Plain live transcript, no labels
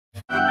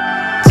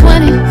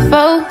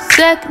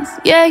seconds.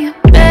 Yeah, you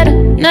better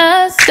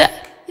not stop.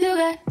 You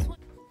got.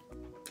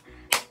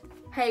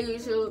 Hey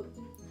YouTube,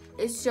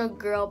 it's your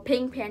girl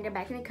Pink Panda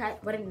back in the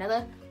cut with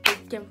another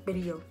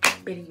video.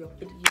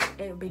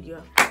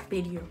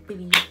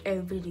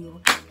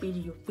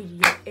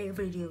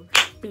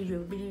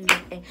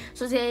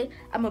 So today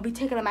I'm gonna be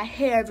taking on my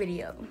hair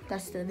video.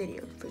 That's the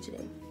video for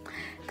today.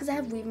 Cause I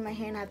have weave in my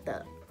hair and I have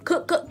to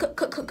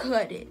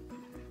cut it.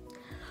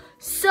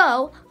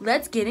 So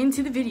let's get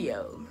into the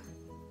video.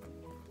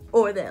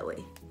 Or that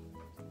way.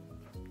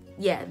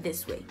 Yeah,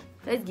 this way.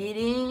 Let's get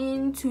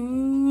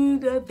into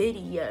the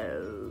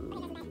video.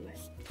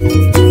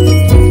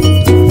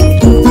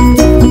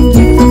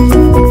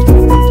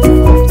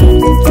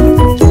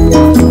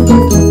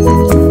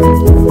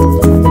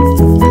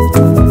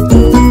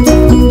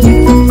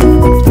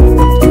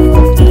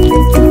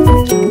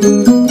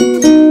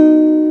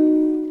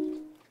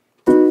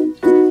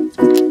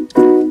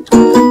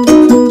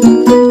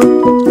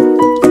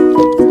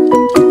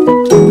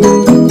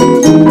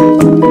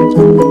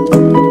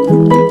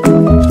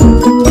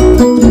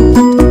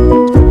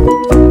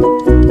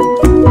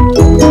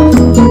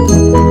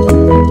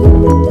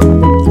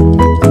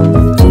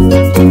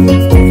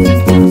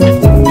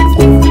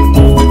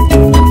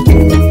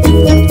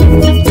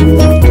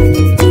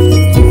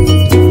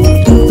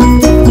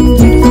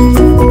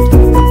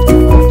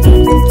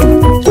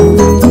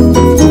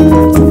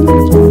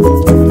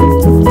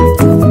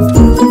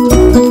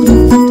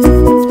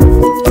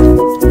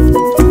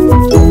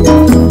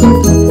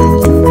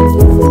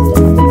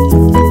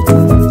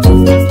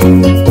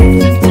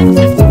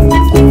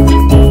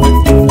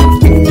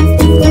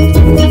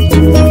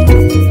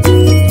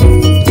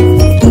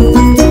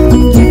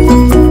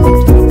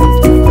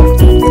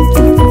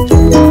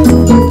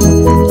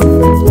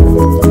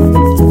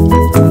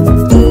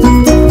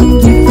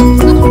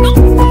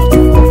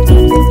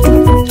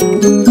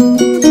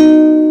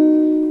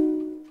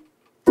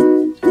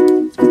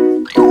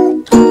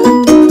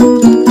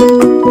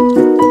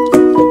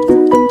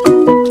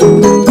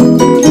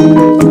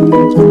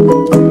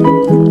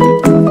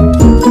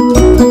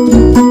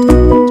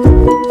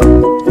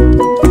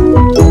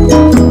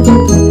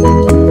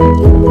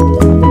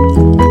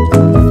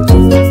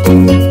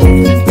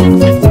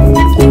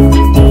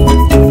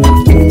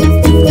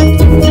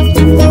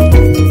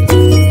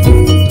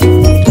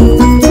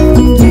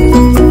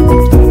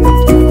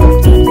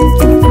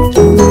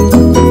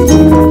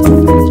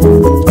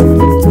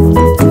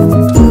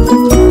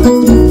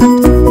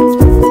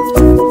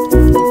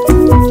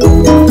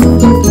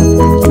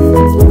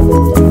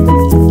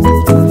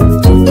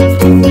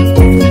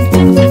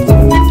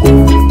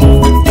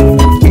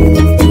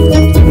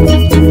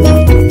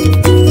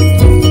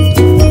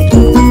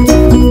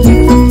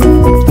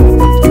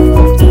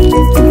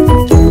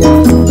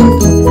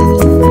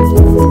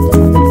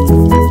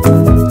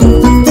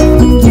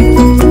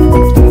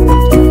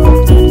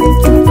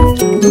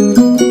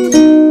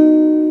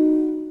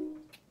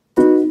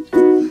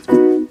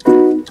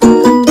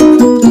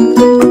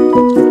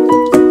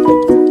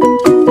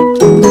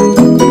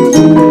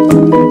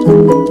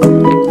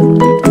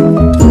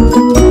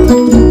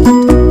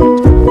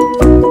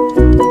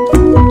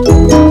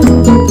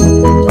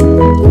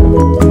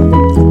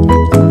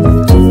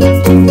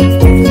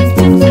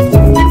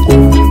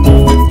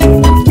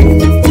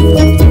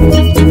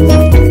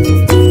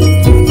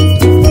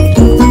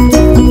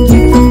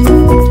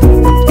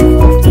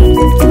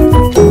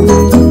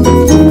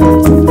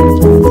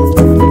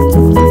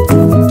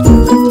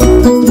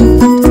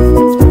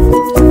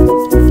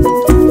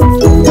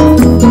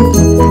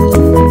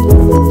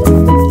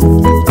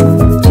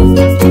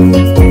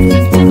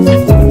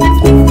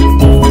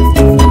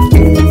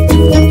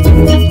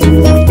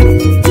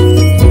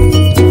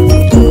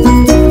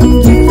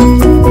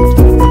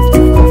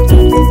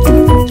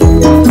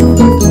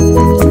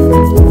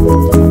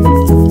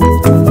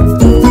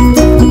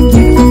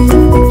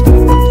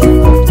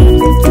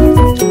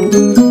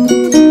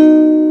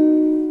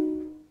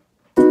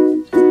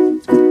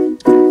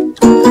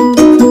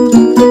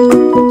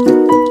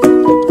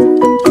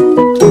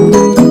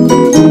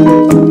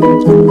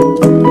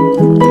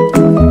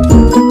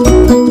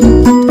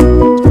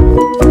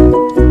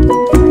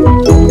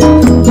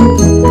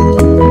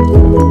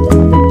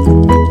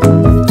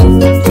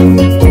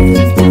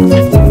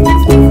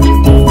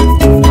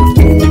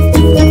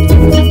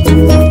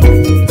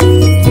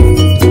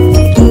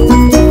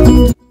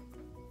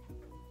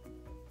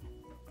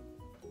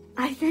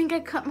 I think I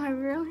cut my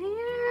real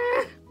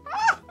hair.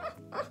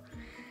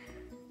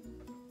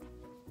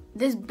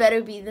 This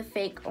better be the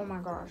fake. Oh my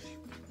gosh.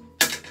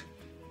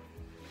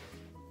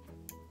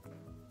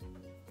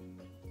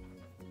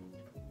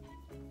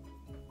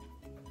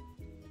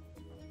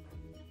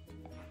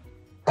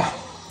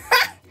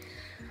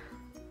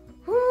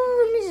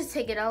 Let me just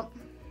take it out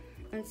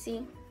and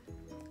see.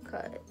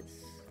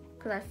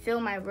 Cause I feel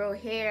my real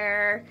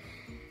hair.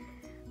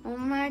 Oh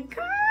my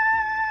god.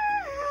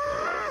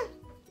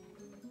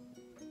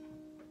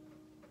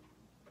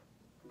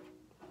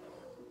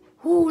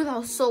 Ooh, that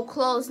was so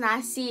close. Now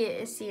I see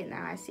it. I see it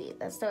now. I see it.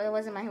 It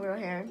wasn't my real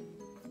hair.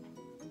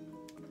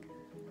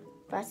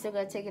 But I still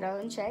gotta take it out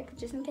and check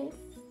just in case.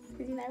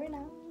 Because you never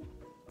know.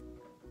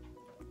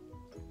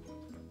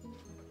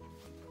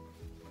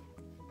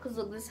 Because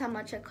look, this is how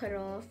much I cut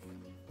off.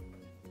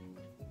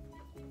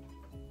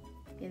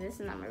 Yeah, this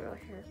is not my real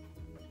hair.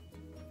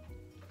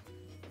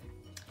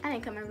 I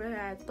didn't cut my real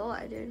hair. I thought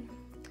I did.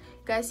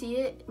 You guys see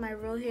it? My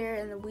real hair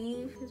and the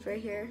weave is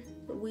right here.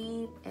 The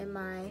weave and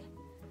my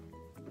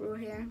real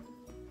hair.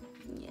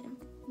 Yeah.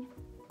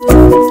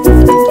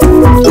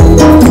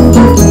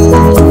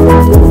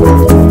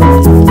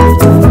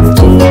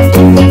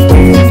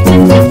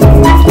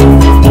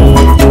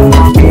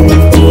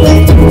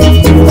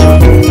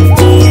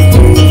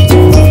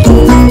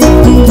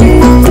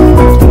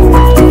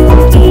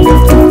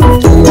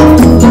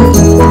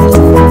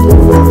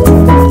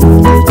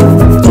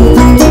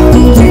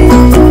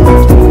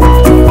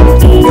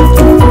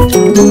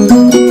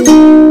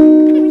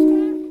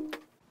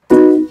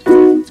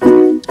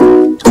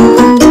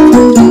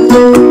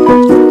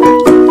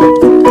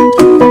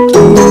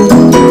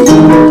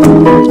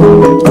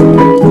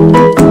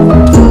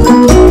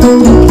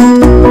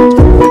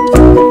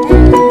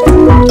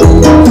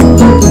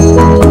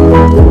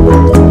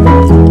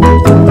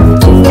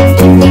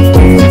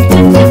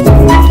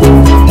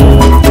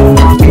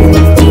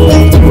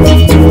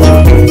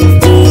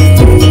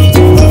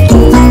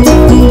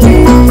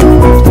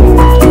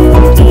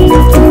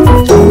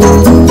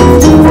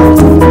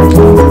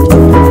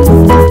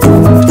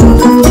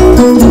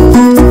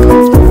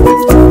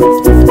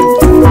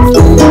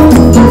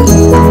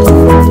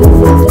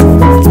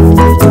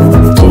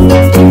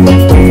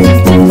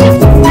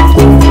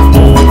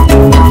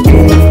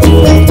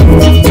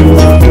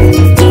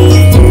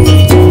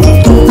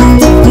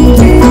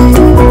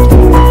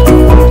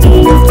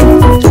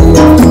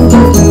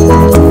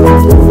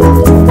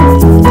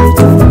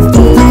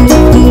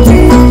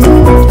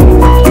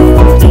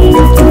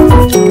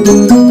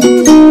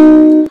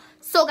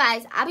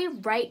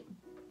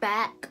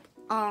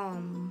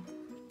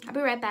 I'll be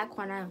right back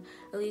when I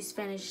at least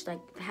finish like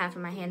half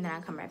of my hand, then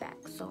I'll come right back.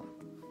 So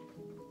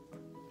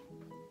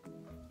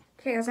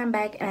okay guys, I'm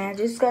back and I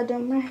just got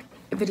done my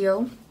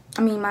video.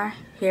 My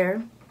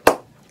hair.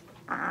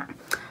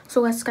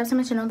 So guys, subscribe to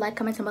my channel, like,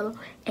 comment down below,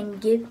 and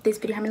give this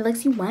video how many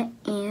likes you want.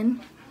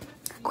 And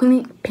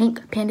Queen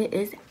Pink Panda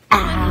is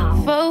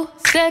out. 4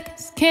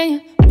 seconds, can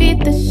you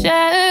beat the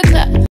shot clock?